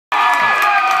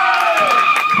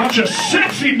bunch of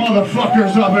sexy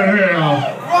motherfuckers up in here.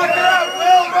 Rock it out,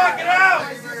 Will, rock it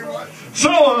out!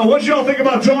 So, what y'all think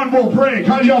about Dawn Will Break?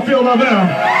 How y'all feel about them?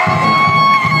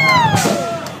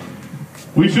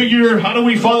 We figure, how do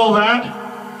we follow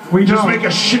that? We just make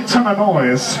a shit ton of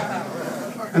noise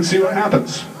and see what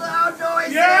happens. Loud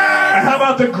noise! Yeah! And how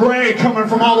about the Gray coming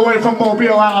from all the way from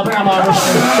Mobile, Alabama?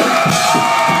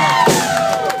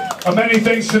 Many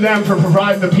thanks to them for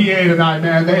providing the PA tonight,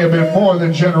 man. They have been more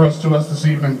than generous to us this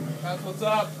evening. That's what's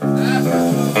up.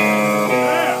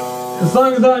 The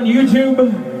song is on YouTube.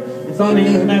 It's on the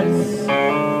internet.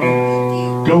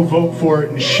 Go vote for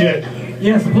it and shit.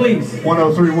 Yes, please.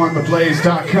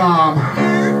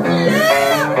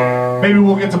 1031theblaze.com. Maybe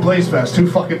we'll get to Blaze Fest. Who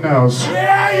fucking knows?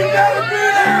 Yeah, you gotta be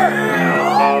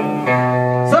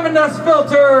there! Seven Dust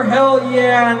Filter, Hell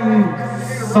Yeah, and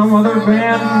some other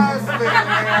band.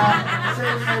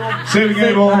 Say it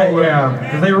again, yeah,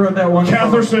 because they wrote that one.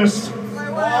 Catharsis. Woo!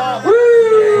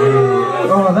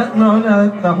 Oh, that no,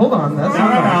 hold on. That's not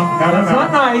nice. That's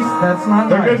not nice. That's not nice.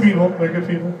 They're good people. They're good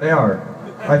people. They are,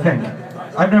 I think.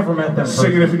 I've never met them.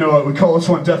 Sing it if you know it. We call this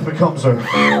one Death Becomes Her. Rock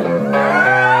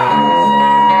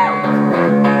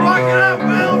it out,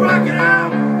 Will, rock it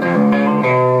out!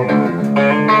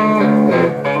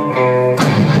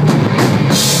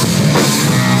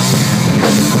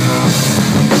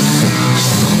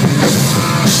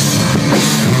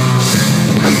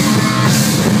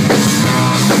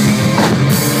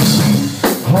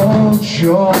 Hold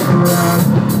your breath,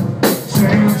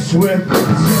 dance with the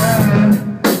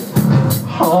dead,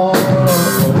 all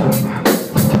alone.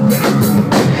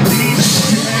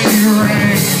 Cliche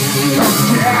rain of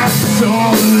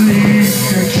gasoline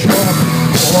to trip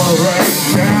or right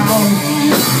down.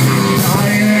 I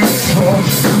am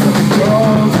touched with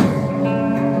gold.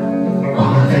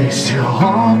 Are they still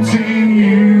haunting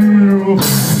you?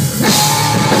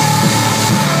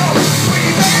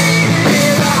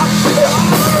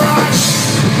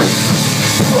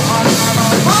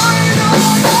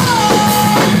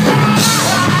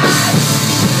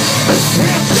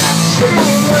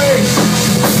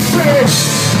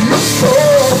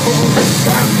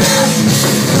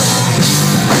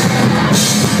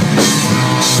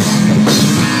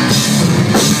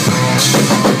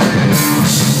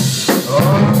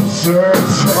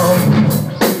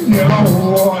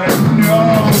 No one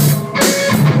knows.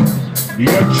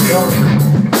 You're killing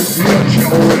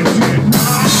it. I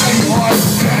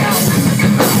was down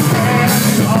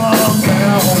and all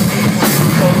down.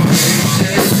 So take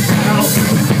it out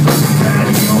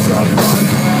and you'll run.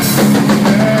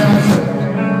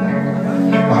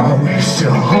 Are we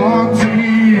still haunting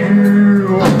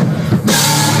you?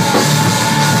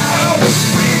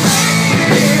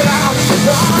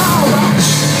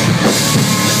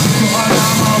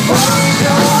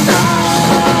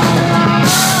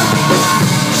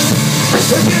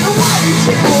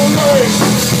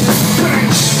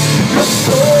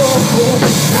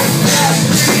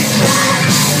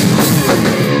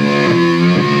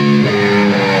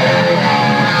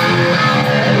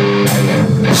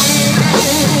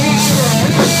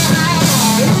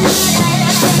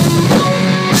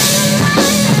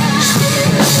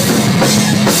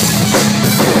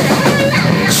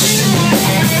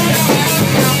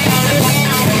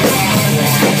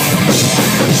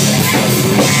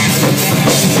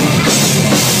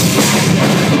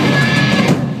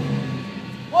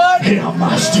 Am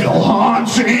I still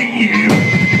haunting you?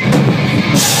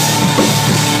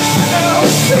 I'll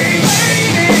be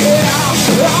made it out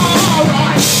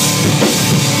alright,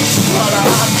 but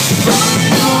I'm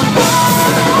running on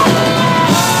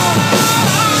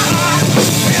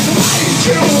and way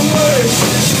too late.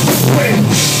 Wait,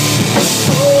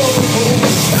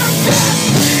 death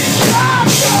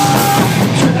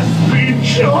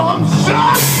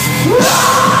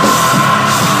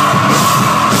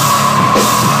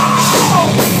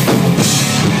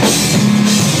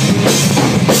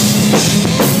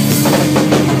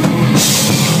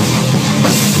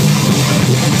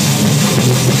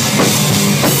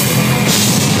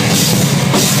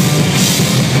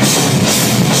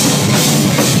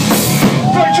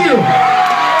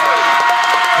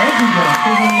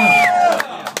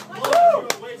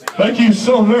Thank you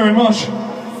so very much.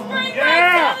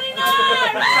 Yeah!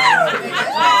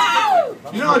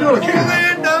 You know, I do what I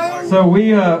can. So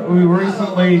we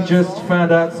recently just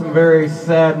found out some very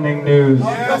saddening news.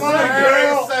 Come on,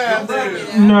 girl! Sad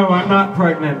news. No, I'm not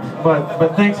pregnant,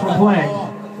 but thanks for playing.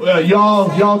 Well,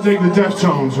 y'all dig the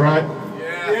Deftones, right?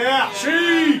 Yeah!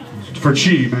 Chi! For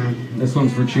Chi, man. This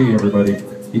one's for Chi, everybody.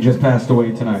 He just passed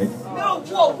away tonight. No,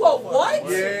 whoa, what?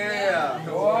 Yeah!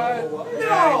 What?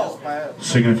 No!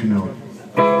 Sing it if you know it.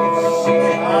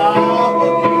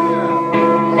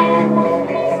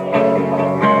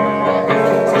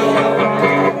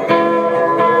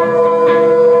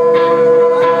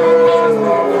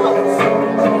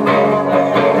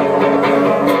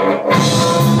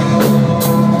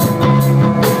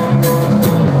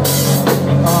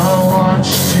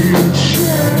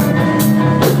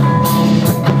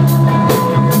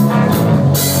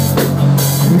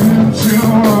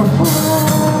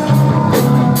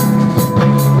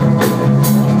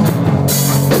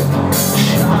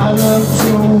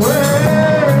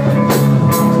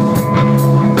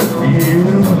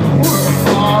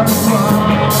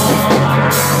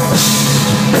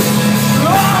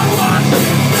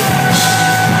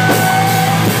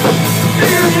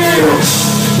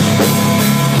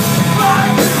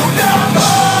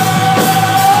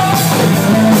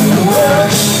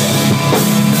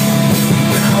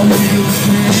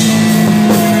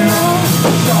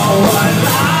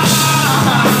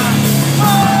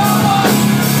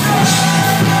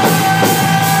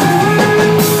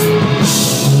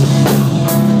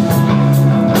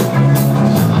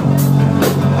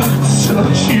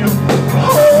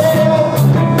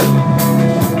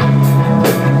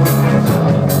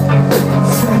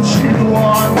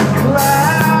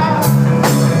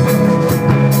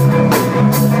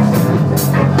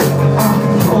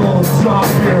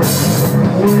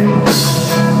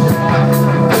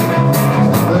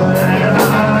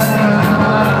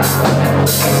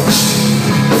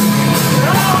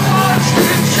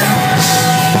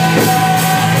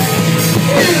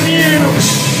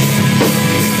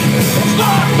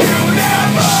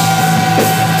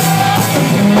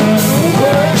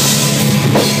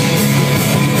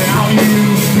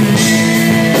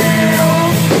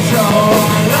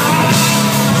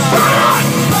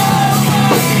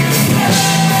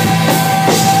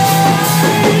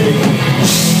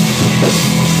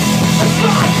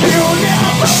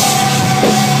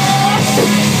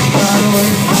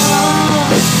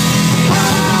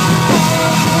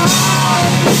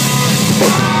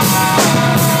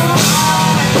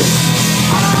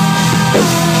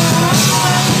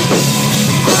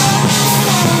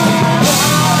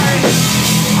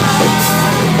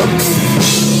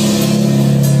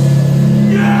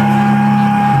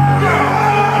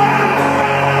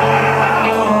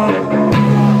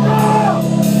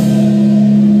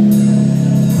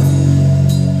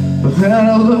 Then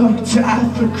I looked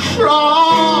at the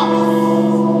cross.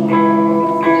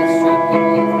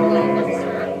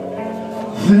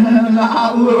 Then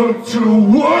I looked to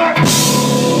what?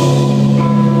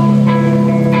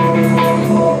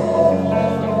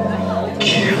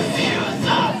 Give you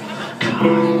the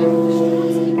kind.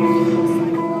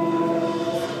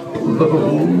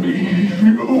 Blow me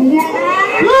away.